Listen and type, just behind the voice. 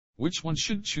Which one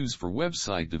should choose for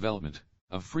website development,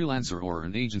 a freelancer or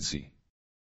an agency?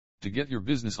 To get your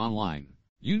business online,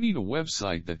 you need a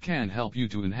website that can help you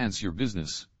to enhance your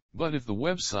business, but if the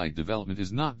website development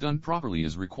is not done properly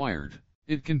as required,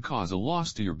 it can cause a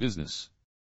loss to your business.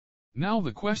 Now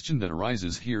the question that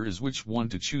arises here is which one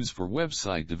to choose for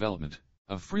website development,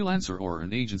 a freelancer or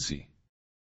an agency.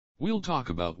 We'll talk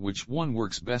about which one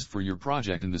works best for your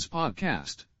project in this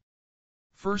podcast.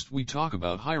 First, we talk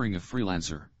about hiring a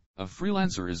freelancer. A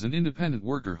freelancer is an independent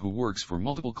worker who works for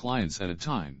multiple clients at a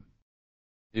time.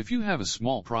 If you have a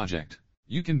small project,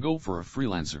 you can go for a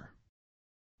freelancer.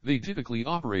 They typically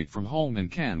operate from home and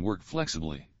can work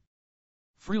flexibly.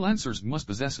 Freelancers must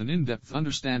possess an in-depth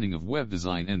understanding of web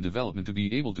design and development to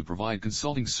be able to provide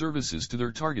consulting services to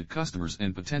their target customers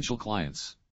and potential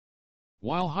clients.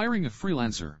 While hiring a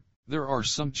freelancer, there are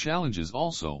some challenges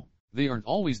also. They aren't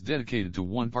always dedicated to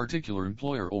one particular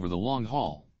employer over the long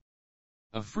haul.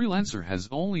 A freelancer has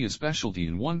only a specialty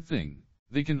in one thing.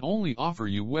 They can only offer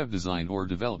you web design or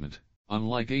development,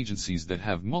 unlike agencies that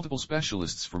have multiple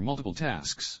specialists for multiple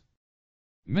tasks.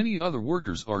 Many other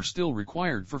workers are still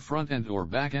required for front-end or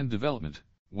back-end development,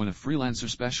 when a freelancer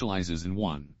specializes in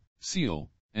one, SEO,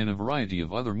 and a variety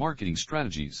of other marketing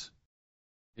strategies.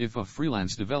 If a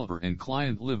freelance developer and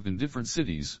client live in different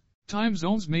cities, time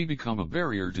zones may become a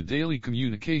barrier to daily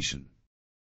communication.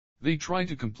 They try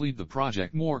to complete the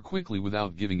project more quickly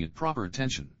without giving it proper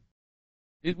attention.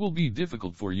 It will be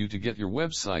difficult for you to get your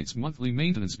website's monthly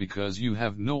maintenance because you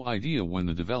have no idea when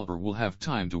the developer will have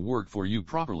time to work for you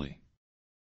properly.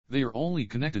 They are only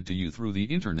connected to you through the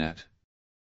internet.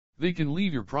 They can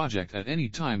leave your project at any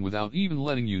time without even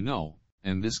letting you know,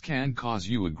 and this can cause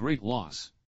you a great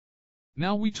loss.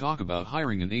 Now we talk about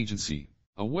hiring an agency.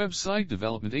 A website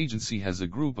development agency has a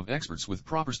group of experts with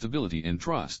proper stability and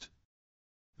trust.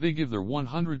 They give their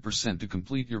 100% to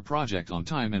complete your project on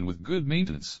time and with good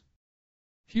maintenance.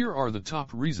 Here are the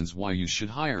top reasons why you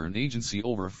should hire an agency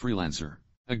over a freelancer.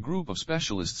 A group of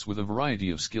specialists with a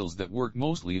variety of skills that work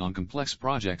mostly on complex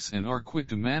projects and are quick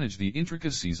to manage the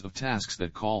intricacies of tasks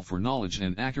that call for knowledge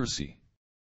and accuracy.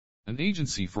 An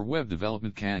agency for web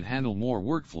development can handle more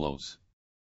workflows.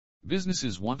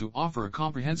 Businesses want to offer a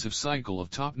comprehensive cycle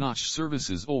of top-notch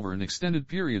services over an extended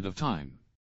period of time.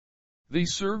 They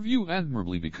serve you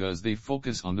admirably because they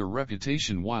focus on their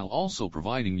reputation while also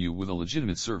providing you with a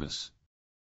legitimate service.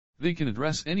 They can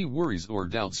address any worries or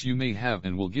doubts you may have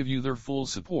and will give you their full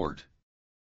support.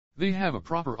 They have a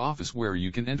proper office where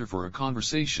you can enter for a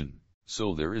conversation,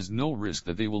 so there is no risk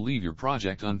that they will leave your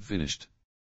project unfinished.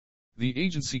 The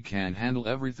agency can handle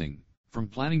everything, from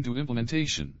planning to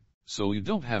implementation, so you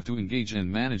don't have to engage and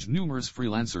manage numerous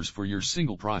freelancers for your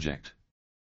single project.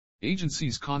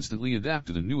 Agencies constantly adapt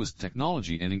to the newest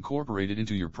technology and incorporate it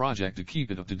into your project to keep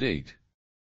it up to date.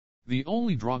 The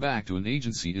only drawback to an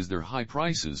agency is their high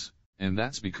prices, and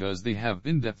that's because they have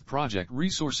in-depth project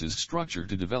resources structured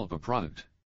to develop a product.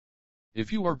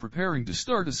 If you are preparing to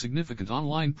start a significant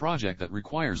online project that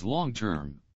requires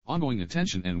long-term, ongoing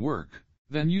attention and work,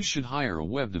 then you should hire a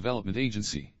web development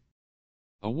agency.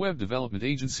 A web development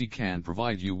agency can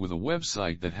provide you with a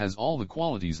website that has all the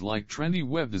qualities like trendy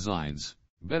web designs,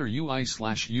 better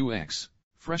UI/UX,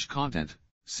 fresh content,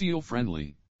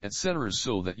 SEO-friendly, etc.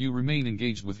 so that you remain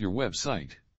engaged with your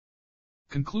website.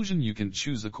 Conclusion: you can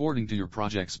choose according to your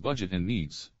project's budget and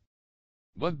needs.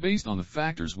 But based on the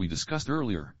factors we discussed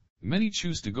earlier, many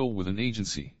choose to go with an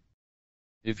agency.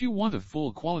 If you want a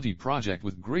full quality project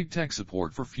with great tech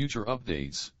support for future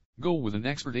updates, go with an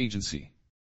expert agency.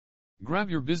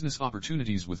 Grab your business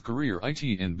opportunities with Career IT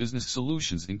and Business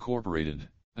Solutions Incorporated,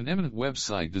 an eminent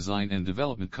website design and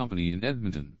development company in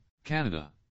Edmonton, Canada.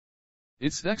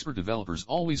 Its expert developers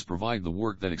always provide the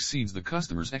work that exceeds the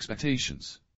customer's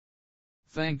expectations.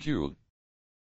 Thank you.